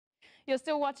You're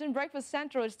still watching Breakfast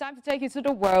Central. It's time to take you to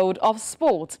the world of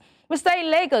sport. We stay in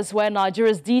Lagos, where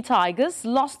Nigeria's D Tigers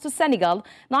lost to Senegal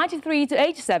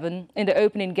 93-87 in the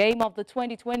opening game of the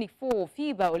 2024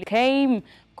 FIBA game.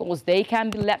 Of course, they can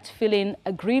be left feeling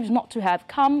aggrieved not to have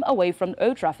come away from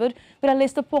Old Trafford with at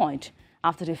least a point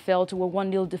after they fell to a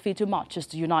 1-0 defeat to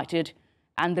Manchester United.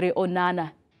 Andre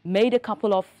Onana made a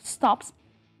couple of stops,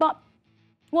 but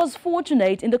was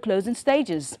fortunate in the closing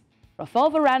stages.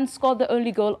 Rafael Varane scored the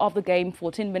only goal of the game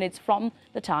 14 minutes from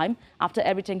the time after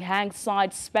Everything Hang's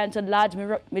side spent a large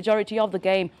majority of the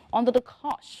game under the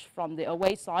cosh from the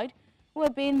away side, who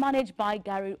were being managed by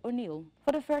Gary O'Neill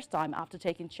for the first time after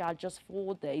taking charge just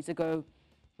 4 days ago.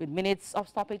 With minutes of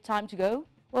stoppage time to go,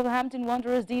 Wolverhampton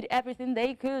Wanderers did everything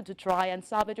they could to try and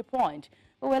salvage a point,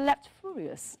 but were left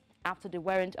furious after they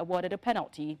weren't awarded a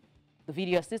penalty. The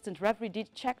video assistant referee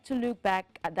did check to look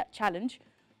back at that challenge,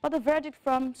 but the verdict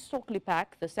from Stockley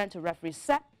Park, the centre referee,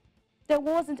 said there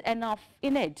wasn't enough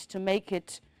in it to make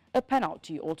it a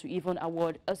penalty or to even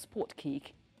award a sport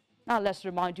kick. Now let's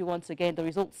remind you once again the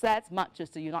result says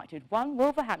Manchester United 1,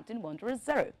 Wolverhampton Wanderers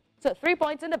 0. So 3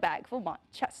 points in the bag for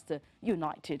Manchester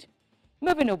United.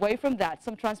 Moving away from that,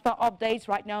 some transfer updates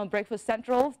right now on Breakfast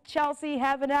Central. Chelsea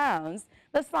have announced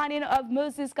the signing of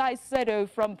Moises Caicedo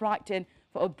from Brighton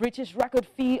for a British record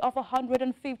fee of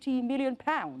 £150 million.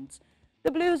 The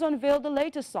Blues unveiled the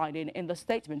latest signing in the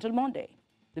statement on Monday.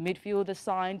 The midfielder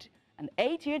signed an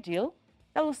 8-year deal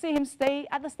that will see him stay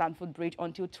at the Stamford Bridge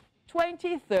until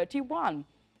 2031,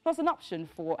 plus an option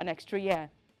for an extra year.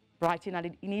 Brighton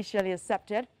had initially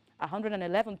accepted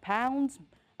 £111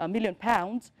 million,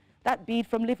 that bid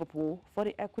from Liverpool for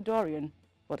the Ecuadorian.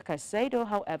 But Caicedo,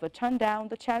 however, turned down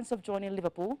the chance of joining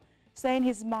Liverpool, saying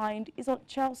his mind is on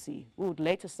Chelsea, who would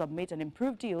later submit an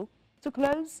improved deal to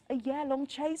close a year-long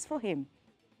chase for him.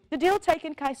 The deal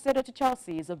taking Caicedo to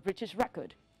Chelsea is a British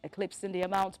record, eclipsing the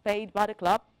amount paid by the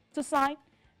club to sign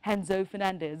Enzo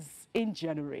Fernandez in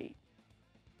January.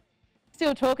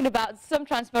 Still talking about some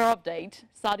transfer update,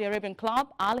 Saudi Arabian club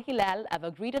Al Hilal have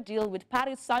agreed a deal with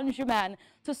Paris Saint-Germain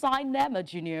to sign Neymar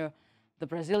Jr. The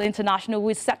Brazil international, who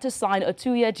is set to sign a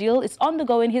 2-year deal, is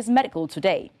undergoing his medical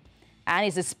today and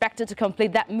is expected to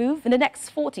complete that move in the next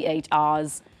 48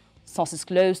 hours. Sources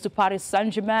close to Paris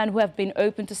Saint-Germain, who have been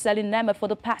open to selling Neymar for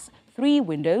the past 3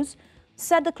 windows,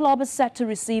 said the club is set to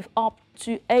receive up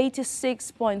to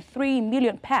 £86.3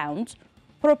 million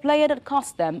for a player that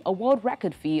cost them a world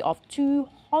record fee of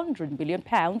 £200 million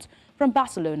from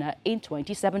Barcelona in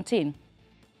 2017.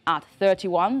 At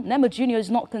 31, Neymar Jr.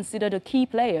 is not considered a key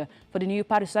player for the new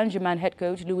Paris Saint-Germain head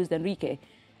coach Luis Enrique,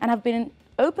 and have been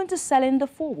open to selling the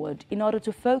forward in order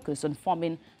to focus on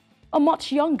forming a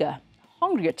much younger,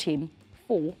 hungrier team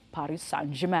for Paris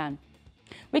Saint-Germain.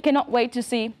 We cannot wait to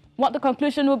see what the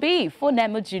conclusion will be for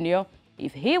Neymar Jr.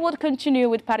 if he would continue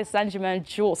with Paris Saint-Germain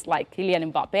just like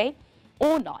Kylian Mbappe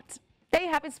or not. They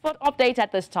have a sport update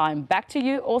at this time. Back to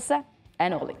you, Osa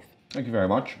and Olive. Thank you very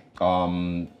much.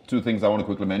 2 things I want to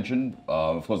quickly mention.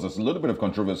 Of course, there's a little bit of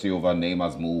controversy over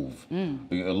Neymar's move.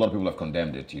 A lot of people have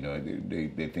condemned it. You know,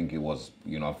 they think it was,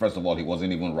 you know, first of all, he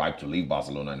wasn't even right to leave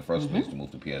Barcelona in the first place to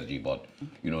move to PSG. But,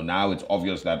 you know, now it's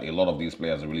obvious that a lot of these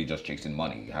players are really just chasing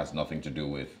money. It has nothing to do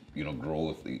with, you know,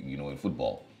 growth, you know, in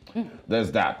football.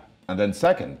 There's that. And then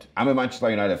second, I'm a Manchester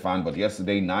United fan, but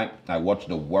yesterday night I watched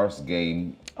the worst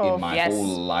game in my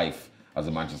whole life as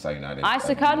a Manchester United. I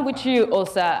second with you,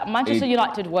 Osa. Manchester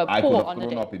United were poor on the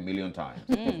day. I could have thrown up a million times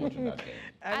watching that game.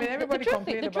 I mean, everybody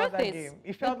complained about that game.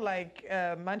 It felt like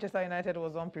Manchester United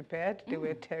was unprepared. They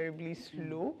were terribly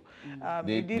slow.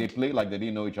 They played like they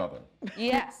didn't know each other.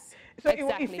 Yes. So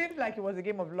exactly. It seemed like it was a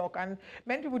game of luck, and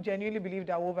many people genuinely believe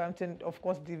that Wolverhampton, of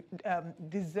course,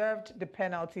 deserved the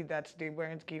penalty that they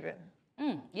weren't given.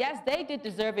 Yes, they did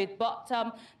deserve it, but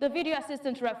the video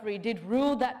assistant referee did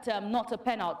rule that not a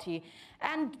penalty.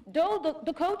 And though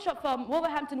the coach of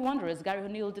Wolverhampton Wanderers, Gary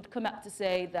O'Neill, did come out to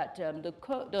say that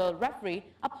the referee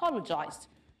apologized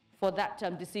for that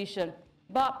decision,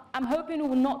 but I'm hoping he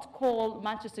will not call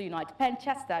Manchester United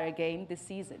Penchester again this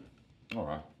season. All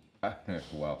right.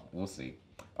 Well, we'll see.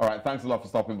 All right, thanks a lot for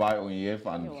stopping by, Onyinyechi,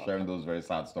 and sharing those very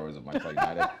sad stories of Manchester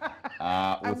United.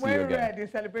 I'm wearing red in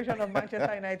celebration of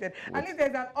Manchester United. At least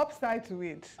there's an upside to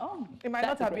it. It might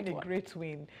not have been a great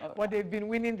win, but they've been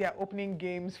winning their opening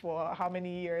games for how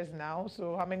many years now?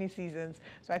 So how many seasons?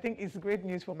 So I think it's great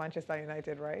news for Manchester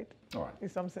United, right? All right. In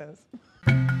some sense.